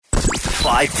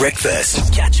5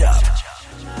 Breakfast. Catch up.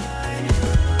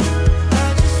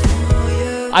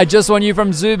 I just want you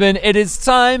from Zubin. It is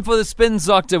time for the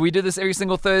Spindoctor. We do this every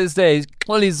single Thursday.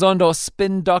 Xoli, Zondo,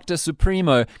 Spindoctor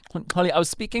Supremo. Xoli, I was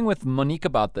speaking with Monique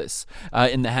about this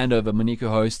in the handover. Monique, who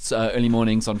hosts early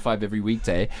mornings on 5 every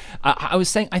weekday. I was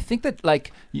saying, I think that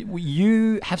like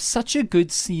you have such a good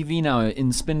CV now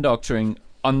in Spindoctoring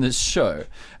on this show.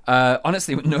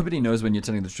 Honestly, nobody knows when you're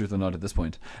telling the truth or not at this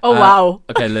point. Oh, wow.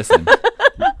 Okay, listen.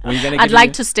 I'd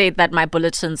like to state that my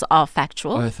bulletins are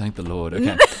factual. Oh, thank the Lord.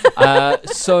 Okay.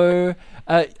 So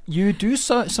you do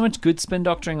so much good spin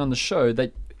doctoring on the show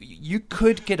that you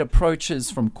could get approaches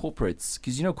from corporates,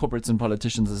 because you know corporates and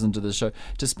politicians listen to the show,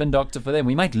 to spin doctor for them.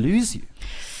 We might lose you.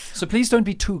 So please don't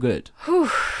be too good.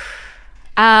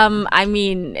 I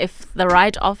mean, if the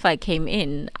right offer came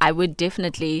in, I would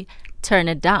definitely turn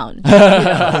it down.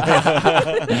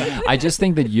 I just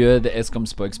think that you're the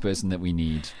ESCOM spokesperson that we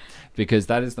need, because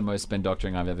that is the most spin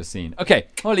doctoring I've ever seen. Okay,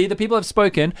 Xoli, the people have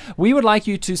spoken. We would like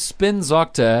you to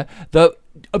Spindoctor the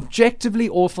objectively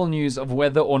awful news of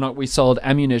whether or not we sold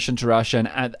ammunition to Russia,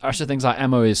 and Russia thinks our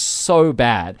ammo is so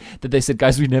bad that they said,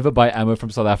 guys, we never buy ammo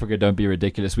from South Africa. Don't be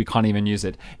ridiculous. We can't even use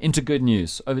it. Into good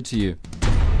news. Over to you.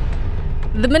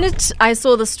 The minute I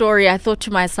saw the story, I thought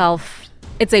to myself,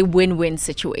 it's a win-win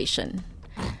situation.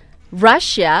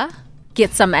 Russia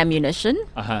gets some ammunition.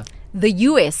 The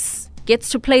US gets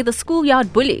to play the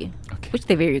schoolyard bully, which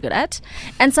they're very good at.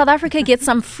 And South Africa gets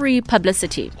some free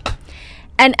publicity.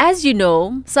 And as you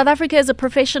know, South Africa is a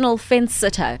professional fence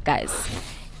sitter, guys.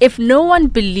 If no one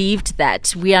believed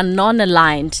that we are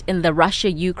non-aligned in the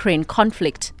Russia-Ukraine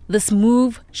conflict, this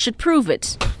move should prove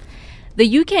it.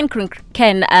 The UK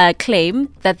can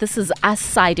claim that this is us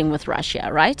siding with Russia,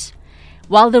 right?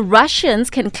 While the Russians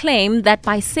can claim that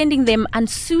by sending them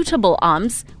unsuitable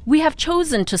arms, we have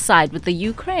chosen to side with the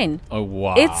Ukraine. Oh,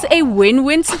 wow. It's a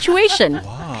win-win situation.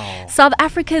 Wow. South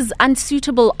Africa's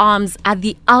unsuitable arms are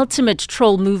the ultimate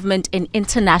troll movement in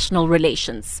international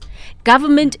relations.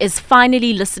 Government is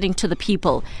finally listening to the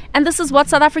people, and this is what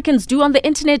South Africans do on the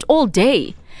internet all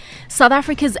day. South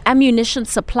Africa's ammunition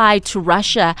supply to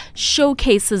Russia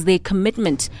showcases their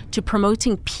commitment to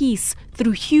promoting peace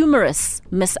through humorous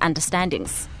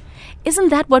misunderstandings. Isn't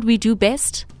that what we do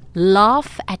best?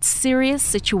 Laugh at serious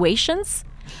situations?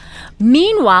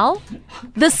 Meanwhile,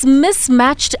 this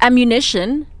mismatched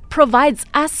ammunition provides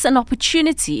us an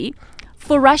opportunity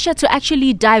for Russia to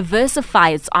actually diversify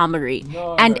its armory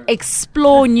and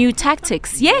explore new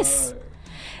tactics. Yes.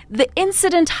 The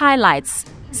incident highlights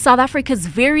South Africa's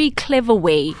very clever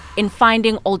way in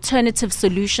finding alternative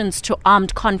solutions to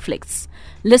armed conflicts.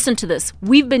 Listen to this.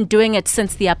 We've been doing it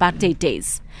since the apartheid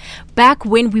days. Back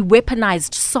when we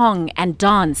weaponized song and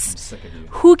dance.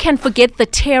 Who can forget the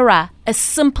terror a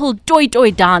simple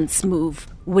doi-doi dance move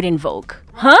would invoke?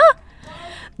 Huh?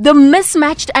 The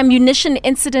mismatched ammunition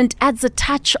incident adds a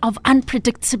touch of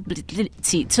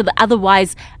unpredictability to the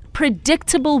otherwise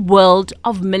predictable world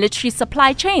of military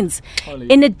supply chains.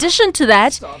 In addition to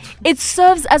that, it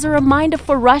serves as a reminder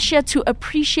for Russia to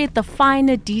appreciate the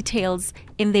finer details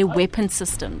in their weapon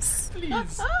systems.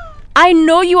 Please. I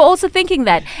know you're also thinking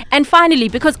that. And finally,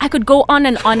 because I could go on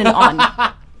and on and on,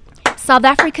 South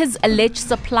Africa's alleged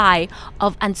supply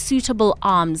of unsuitable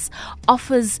arms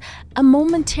offers a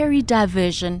momentary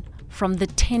diversion from the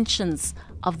tensions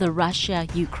of the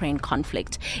Russia-Ukraine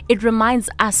conflict. It reminds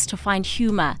us to find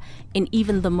humor in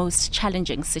even the most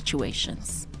challenging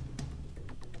situations.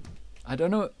 I don't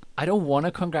know. I don't want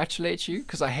to congratulate you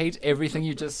because I hate everything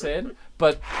you just said,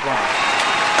 but wow.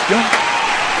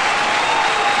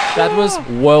 That was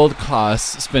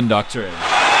world-class spin doctoring.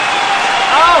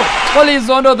 Oh, Xoli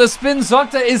Zondo, the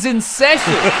Spindoctor is in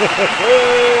session.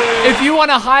 If you want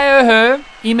to hire her,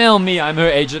 email me. I'm her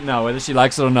agent now, whether she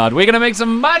likes it or not. We're going to make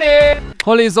some money.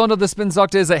 Xoli Zondo, the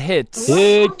Spindoctor is a hit.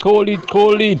 Hey, Xoli,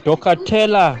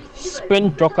 Docatella,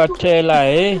 Spindoctor,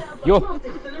 eh? Yo.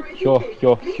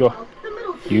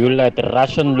 You let the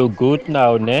Russian look good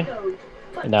now, ne?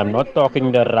 And I'm not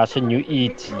talking the Russian you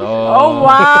eat. No. Oh,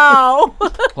 wow.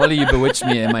 Xoli, you bewitched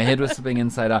me and my head was slipping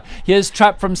inside out. Here's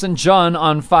Trap from St. John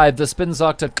on 5. The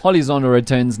Spindoctor Xoli Zondo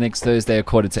returns next Thursday at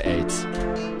 7:45.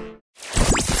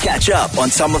 Catch up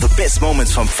on some of the best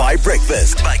moments from 5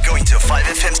 Breakfast by going to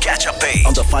 5FM's catch-up page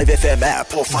on the 5FM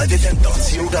app or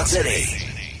 5FM.co.za.